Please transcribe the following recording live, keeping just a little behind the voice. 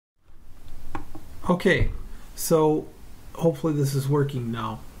Okay, so hopefully this is working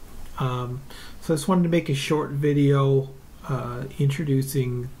now. So I just wanted to make a short video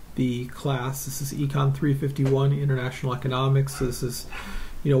introducing the class. This is ECON 351, International Economics. So this is,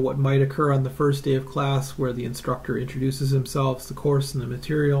 what might occur on the first day of class, where the instructor introduces himself, the course, and the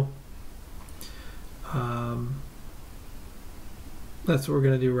material. That's what we're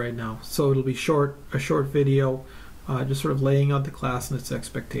going to do right now. So it'll be a short video, just sort of laying out the class and its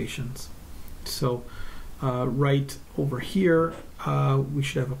expectations. So right over here, we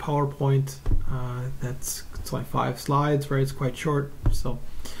should have a PowerPoint. It's only 5 slides, right? It's quite short. So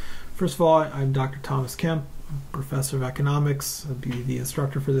first of all, I'm Dr. Thomas Kemp, Professor of Economics. I'll be the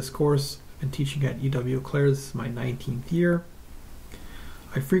instructor for this course. I've been teaching at UW-Eau Claire. This is my 19th year.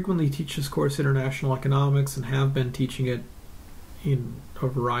 I frequently teach this course, International Economics, and have been teaching it in a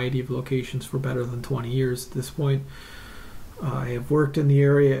variety of locations for better than 20 years at this point. I have worked in the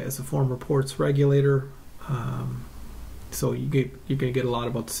area as a former ports regulator, so you're going to get a lot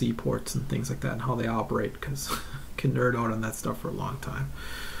about seaports and things like that and how they operate, because I can nerd out on that stuff for a long time.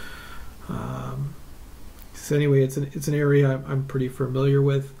 So anyway, it's an area I'm pretty familiar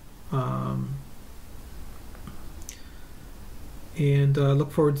with, and I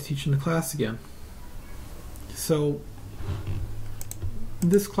look forward to teaching the class again. So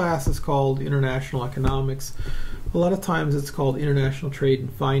this class is called International Economics. A lot of times it's called International Trade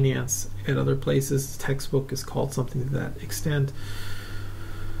and Finance. At other places, the textbook is called something to that extent.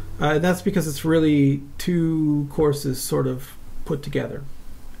 And that's because it's really two courses sort of put together.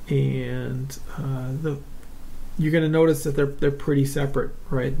 And you're going to notice that they're pretty separate,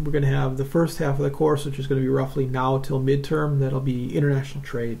 right? We're going to have the first half of the course, which is going to be roughly now till midterm. That'll be international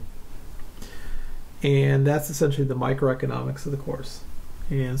trade. And that's essentially the microeconomics of the course.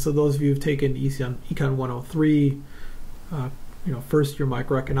 And so those of you who've taken ECON 103, first year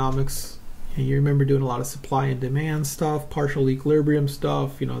microeconomics, and you remember doing a lot of supply and demand stuff, partial equilibrium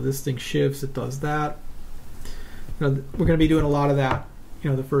stuff, this thing shifts, it does that. We're going to be doing a lot of that,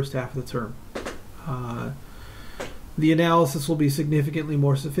 the first half of the term. The analysis will be significantly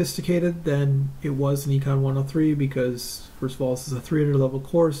more sophisticated than it was in Econ 103, because first of all, this is a 300 level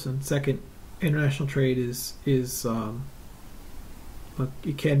course, and second, international trade is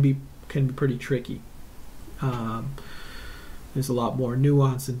it can be pretty tricky. There's a lot more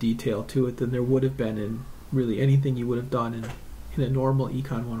nuance and detail to it than there would have been in really anything you would have done in a normal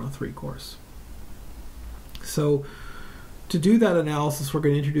Econ 103 course. So to do that analysis, we're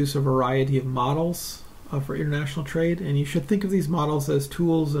going to introduce a variety of models for international trade, and you should think of these models as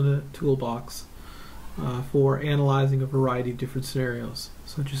tools in a toolbox for analyzing a variety of different scenarios.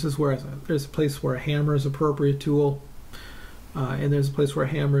 So just as there's a place where a hammer is an appropriate tool, and there's a place where a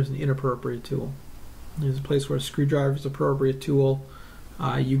hammer is an inappropriate tool. There's a place where a screwdriver is an appropriate tool.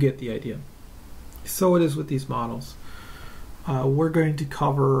 You get the idea. So it is with these models. We're going to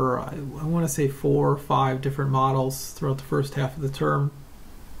cover, I want to say 4 or 5 different models throughout the first half of the term.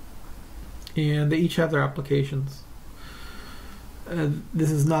 And they each have their applications. This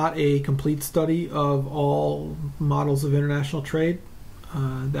is not a complete study of all models of international trade.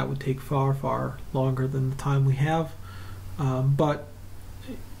 That would take far, far longer than the time we have. But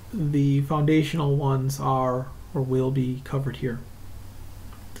the foundational ones are or will be covered here.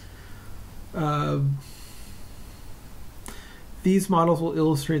 These models will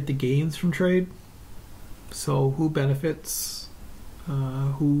illustrate the gains from trade. So who benefits,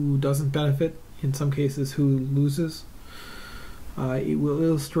 who doesn't benefit, in some cases who loses. They will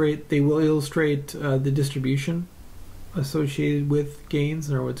illustrate the distribution associated with gains.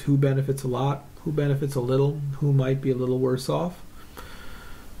 In other words, who benefits a lot, who benefits a little, who might be a little worse off.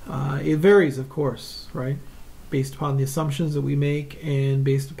 It varies, of course, right? Based upon the assumptions that we make and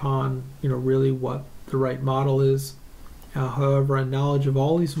based upon, really what the right model is. However, a knowledge of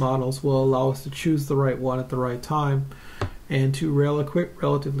all these models will allow us to choose the right one at the right time and to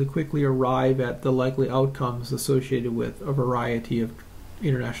relatively quickly arrive at the likely outcomes associated with a variety of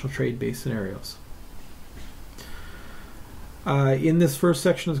international trade-based scenarios. In this first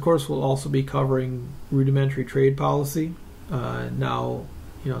section of the course, we'll also be covering rudimentary trade policy. Now,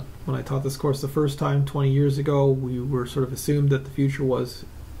 when I taught this course the first time 20 years ago, we were sort of assumed that the future was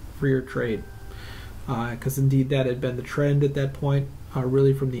freer trade, because indeed that had been the trend at that point,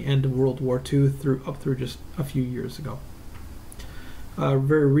 really from the end of World War II up through just a few years ago.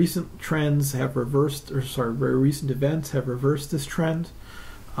 Very recent trends have reversed, very recent events have reversed this trend.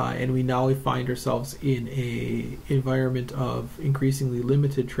 And we now find ourselves in an environment of increasingly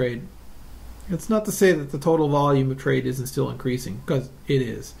limited trade. It's not to say that the total volume of trade isn't still increasing, because it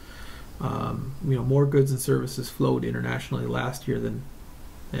is. More goods and services flowed internationally last year than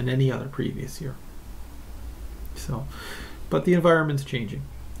any other previous year. So, but the environment's changing,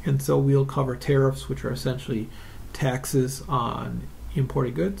 and so we'll cover tariffs, which are essentially taxes on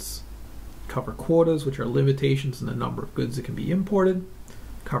imported goods, cover quotas, which are limitations in the number of goods that can be imported,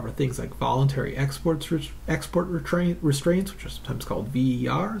 cover things like voluntary export restraints, which are sometimes called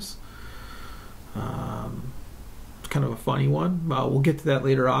VERs. It's kind of a funny one. We'll get to that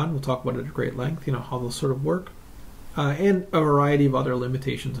later on. We'll talk about it at great length, how those sort of work, and a variety of other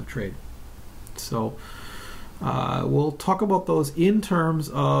limitations of trade. So we'll talk about those in terms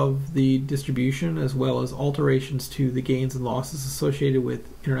of the distribution as well as alterations to the gains and losses associated with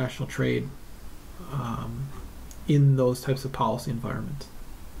international trade in those types of policy environments.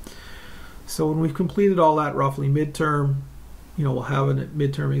 So when we've completed all that roughly midterm, we'll have a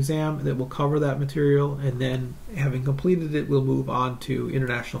midterm exam that will cover that material, and then having completed it, we'll move on to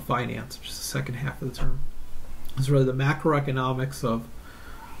international finance, which is the second half of the term. It's really the macroeconomics of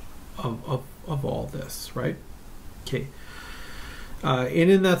all this, right? Okay.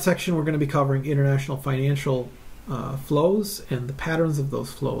 And in that section, we're going to be covering international financial flows and the patterns of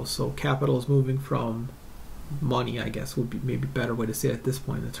those flows. So capital is moving from money, I guess would be maybe a better way to say it at this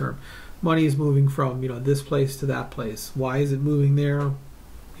point in the term. Money is moving from this place to that place. Why is it moving there?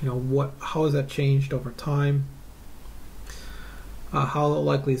 How has that changed over time? How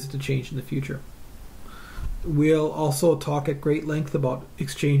likely is it to change in the future? We'll also talk at great length about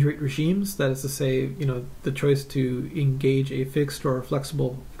exchange rate regimes. That is to say, the choice to engage a fixed or a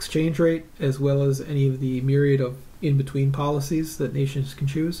flexible exchange rate, as well as any of the myriad of in-between policies that nations can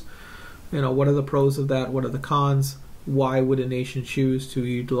choose. What are the pros of that? What are the cons? Why would a nation choose to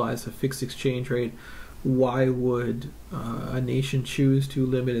utilize a fixed exchange rate? Why would a nation choose to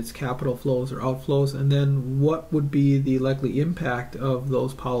limit its capital flows or outflows? And then what would be the likely impact of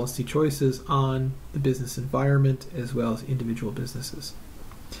those policy choices on the business environment as well as individual businesses?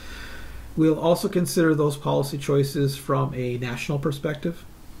 We'll also consider those policy choices from a national perspective.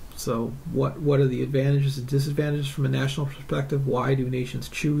 So what are the advantages and disadvantages from a national perspective? Why do nations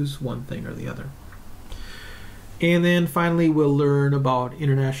choose one thing or the other? And then finally, we'll learn about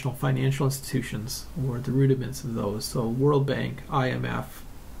international financial institutions, or the rudiments of those. So World Bank, IMF,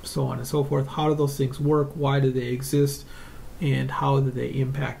 so on and so forth. How do those things work? Why do they exist? And how do they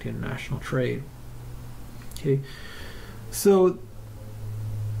impact international trade? Okay. So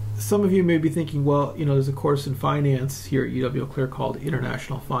some of you may be thinking, well, there's a course in finance here at UW Eau Claire called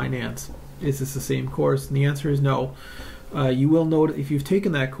International Finance. Is this the same course? And the answer is no. You will note, if you've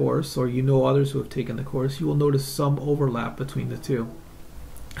taken that course, or others who have taken the course, you will notice some overlap between the two.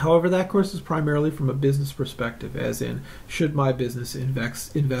 However, that course is primarily from a business perspective, as in, should my business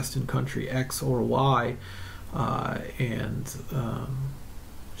invest in country X or Y, and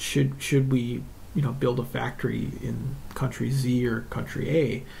should we build a factory in country Z or country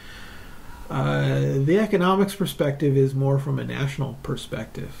A. The economics perspective is more from a national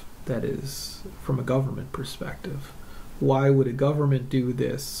perspective, that is, from a government perspective. Why would a government do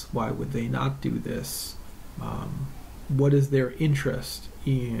this? Why would they not do this? What is their interest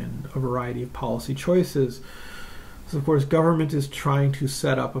in a variety of policy choices? So of course, government is trying to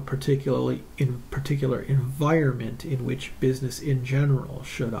set up a particular environment in which business in general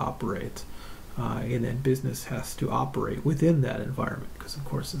should operate. And then business has to operate within that environment, because of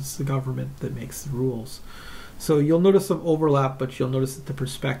course it's the government that makes the rules. So you'll notice some overlap, but you'll notice that the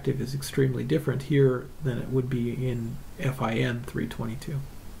perspective is extremely different here than it would be in FIN 322.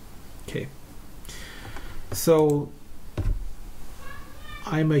 Okay. So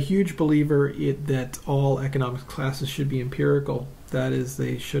I'm a huge believer that all economics classes should be empirical. That is,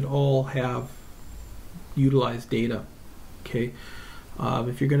 they should all have utilized data. Okay.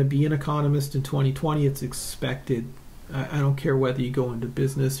 If you're going to be an economist in 2020, it's expected. I don't care whether you go into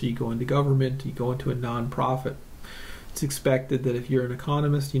business or you go into government, you go into a nonprofit. It's expected that if you're an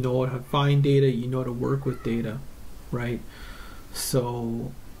economist, you know how to find data, you know how to work with data, right?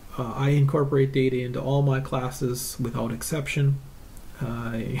 So I incorporate data into all my classes without exception,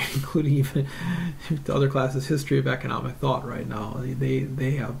 including even the other classes, history of economic thought right now.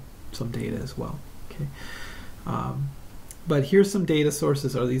 They have some data as well. Okay. But here's some data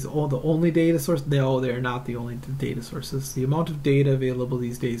sources. Are these all the only data sources? No, they're not the only data sources. The amount of data available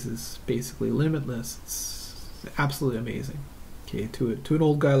these days is basically limitless. It's absolutely amazing. Okay, to an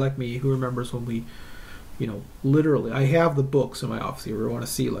old guy like me who remembers when we, literally, I have the books in my office. If you ever want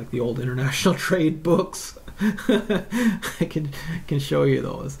to see like the old international trade books, I can show you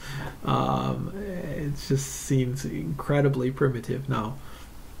those. It just seems incredibly primitive now.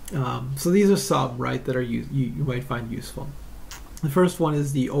 So these are some, right, that are you might find useful. The first one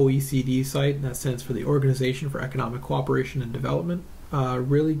is the OECD site, and that stands for the Organization for Economic Cooperation and Development.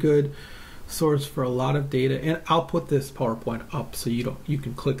 Really good source for a lot of data. And I'll put this PowerPoint up so you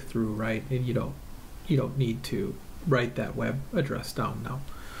can click through, right? And you don't need to write that web address down now.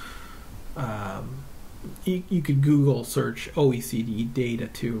 You could Google search OECD data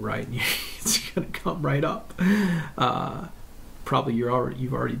too, right? And it's going to come right up. Probably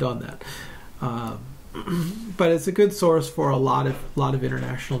you've already done that. But it's a good source for a lot of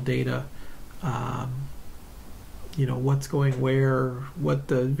international data. What's going where, what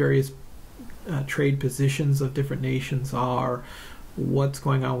the various trade positions of different nations are, what's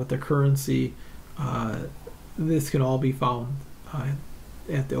going on with their currency. This can all be found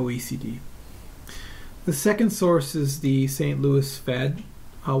at the OECD. The second source is the St. Louis Fed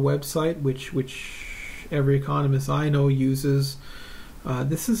website, which every economist I know uses.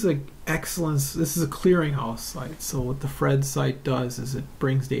 This is a clearinghouse site. So what the Fed site does is it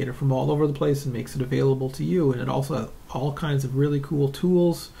brings data from all over the place and makes it available to you, and it also has all kinds of really cool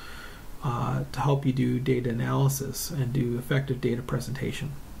tools to help you do data analysis and do effective data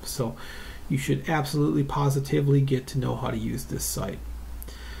presentation. So you should absolutely positively get to know how to use this site.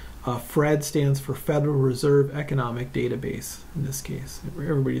 FRED stands for Federal Reserve Economic Database in this case.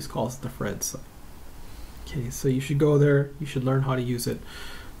 Everybody just calls it the FRED site. Okay, so you should go there. You should learn how to use it.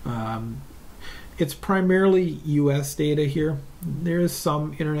 It's primarily U.S. data here. There is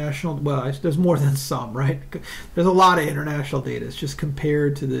some international, well, there's more than some, right? There's a lot of international data. It's just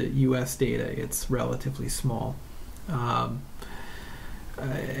compared to the U.S. data, it's relatively small.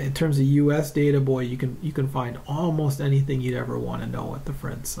 In terms of U.S. data, boy, you can find almost anything you'd ever want to know at the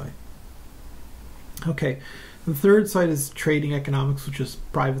FRED site. Okay, the third site is Trading Economics, which is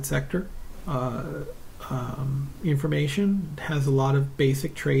private sector information. It has a lot of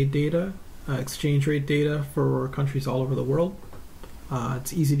basic trade data, exchange rate data for countries all over the world.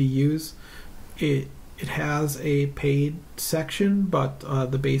 It's easy to use. It has a paid section, but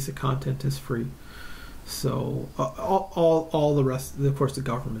the basic content is free. So all the rest, of course, the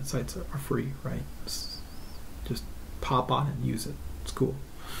government sites are free, right? Just pop on and use it. It's cool.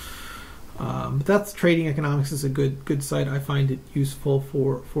 But that's Trading Economics is a good site. I find it useful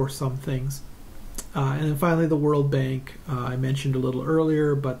for some things. And then finally, the World Bank I mentioned a little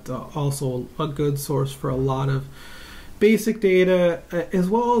earlier, but also a good source for a lot of basic data, as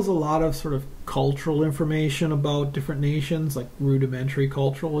well as a lot of sort of cultural information about different nations, like rudimentary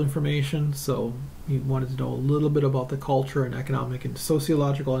cultural information. So you wanted to know a little bit about the culture and economic and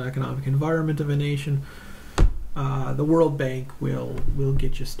sociological and economic environment of a nation. The World Bank will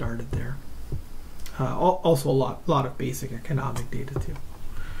get you started there. Also a lot of basic economic data too.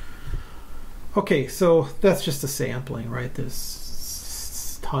 Okay, so that's just a sampling, right?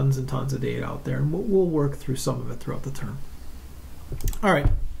 There's tons and tons of data out there, and we'll work through some of it throughout the term. All right,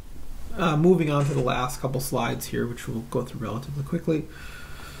 moving on to the last couple slides here, which we'll go through relatively quickly.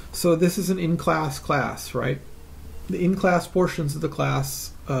 So this is an in-class class, right? The in-class portions of the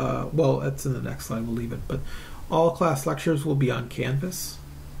class, well, that's in the next slide, we'll leave it, but all class lectures will be on Canvas.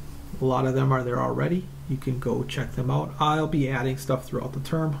 A lot of them are there already. You can go check them out. I'll be adding stuff throughout the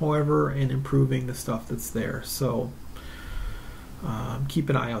term, however, and improving the stuff that's there. So keep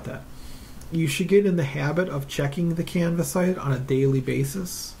an eye out that. You should get in the habit of checking the Canvas site on a daily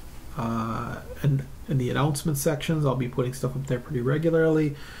basis. And in the announcement sections, I'll be putting stuff up there pretty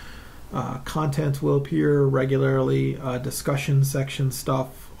regularly. Content will appear regularly. Discussion section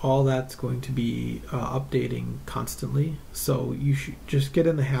stuff, all that's going to be updating constantly. So you should just get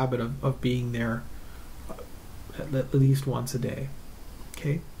in the habit of being there at least once a day.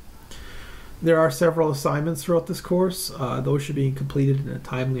 Okay. There are several assignments throughout this course. Those should be completed in a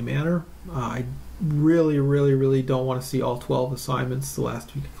timely manner. I really don't want to see all 12 assignments the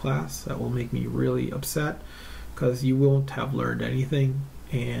last week of class. That will make me really upset, because you won't have learned anything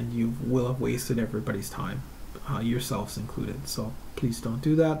and you will have wasted everybody's time, yourselves included. So please don't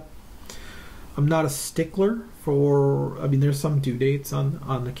do that. I'm not a stickler for, I mean, there's some due dates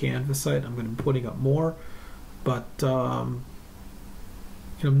on the Canvas site. I'm going to be putting up more, but I'm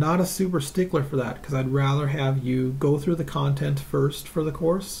not a super stickler for that, because I'd rather have you go through the content first for the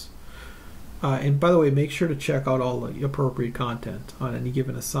course. And by the way, make sure to check out all the appropriate content on any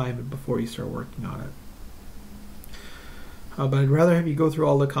given assignment before you start working on it. But I'd rather have you go through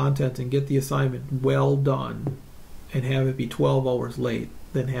all the content and get the assignment well done and have it be 12 hours late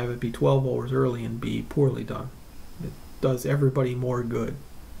than have it be 12 hours early and be poorly done. It does everybody more good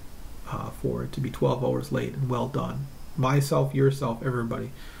for it to be 12 hours late and well done. Myself, yourself,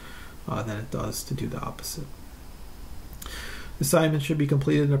 everybody, than it does to do the opposite. Assignments should be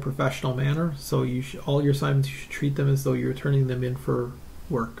completed in a professional manner. So all your assignments, you should treat them as though you're turning them in for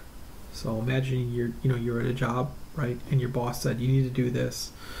work. So imagine you're at a job, right, and your boss said you need to do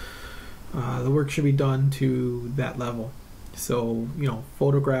this. The work should be done to that level. So,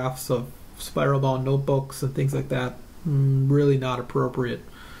 photographs of spiral bound notebooks and things like that, really not appropriate.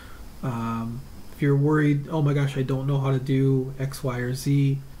 If you're worried, oh my gosh, I don't know how to do X, Y, or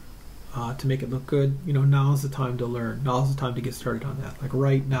Z to make it look good, now's the time to learn. Now's the time to get started on that. Like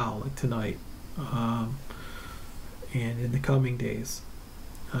right now, like tonight, and in the coming days.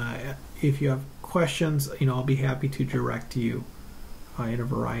 If you have questions, I'll be happy to direct you in a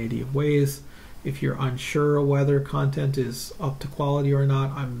variety of ways. If you're unsure whether content is up to quality or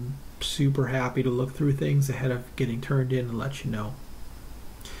not, I'm super happy to look through things ahead of getting turned in and let you know.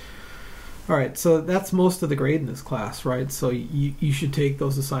 All right, so that's most of the grade in this class, right? So you should take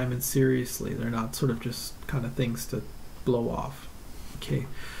those assignments seriously. They're not sort of just kind of things to blow off. Okay.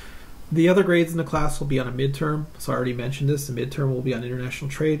 The other grades in the class will be on a midterm. So I already mentioned this. The midterm will be on international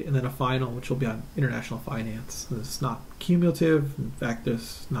trade, and then a final, which will be on international finance. This is not cumulative. In fact,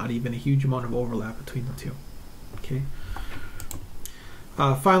 there's not even a huge amount of overlap between the two. Okay.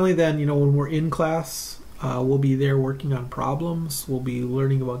 Finally, then, when we're in class, we'll be there working on problems. We'll be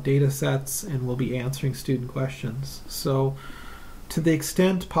learning about data sets, and we'll be answering student questions. So, to the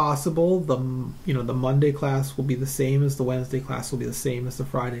extent possible, the Monday class will be the same as the Wednesday class, will be the same as the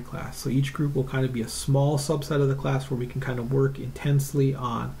Friday class. So each group will kind of be a small subset of the class where we can kind of work intensely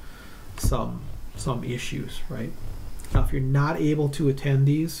on some issues, right? Now, if you're not able to attend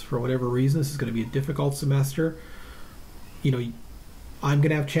these for whatever reason, this is going to be a difficult semester. I'm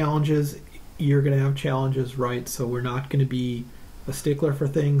going to have challenges. You're going to have challenges, right? So we're not going to be a stickler for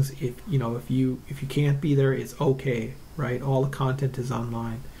things. If you can't be there, it's okay, right? All the content is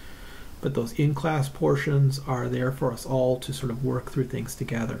online, but those in-class portions are there for us all to sort of work through things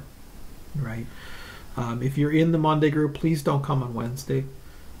together, right? If you're in the Monday group, please don't come on Wednesday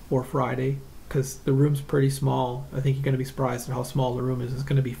or Friday because the room's pretty small. I think you're going to be surprised at how small the room is. It's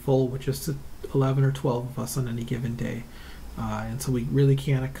going to be full with just 11 or 12 of us on any given day. And so we really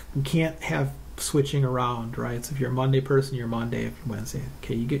can't have switching around, right? So if you're a Monday person, you're Monday. If you're Wednesday,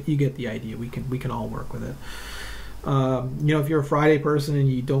 okay, you get the idea. We can all work with it. If you're a Friday person and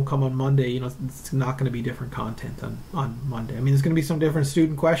you don't come on Monday, it's not going to be different content on Monday. I mean, there's going to be some different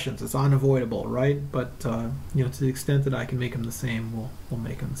student questions. It's unavoidable, right? But to the extent that I can make them the same, we'll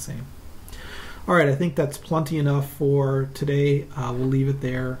make them the same. All right, I think that's plenty enough for today. We'll leave it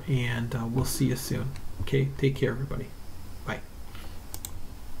there, and we'll see you soon. Okay, take care, everybody.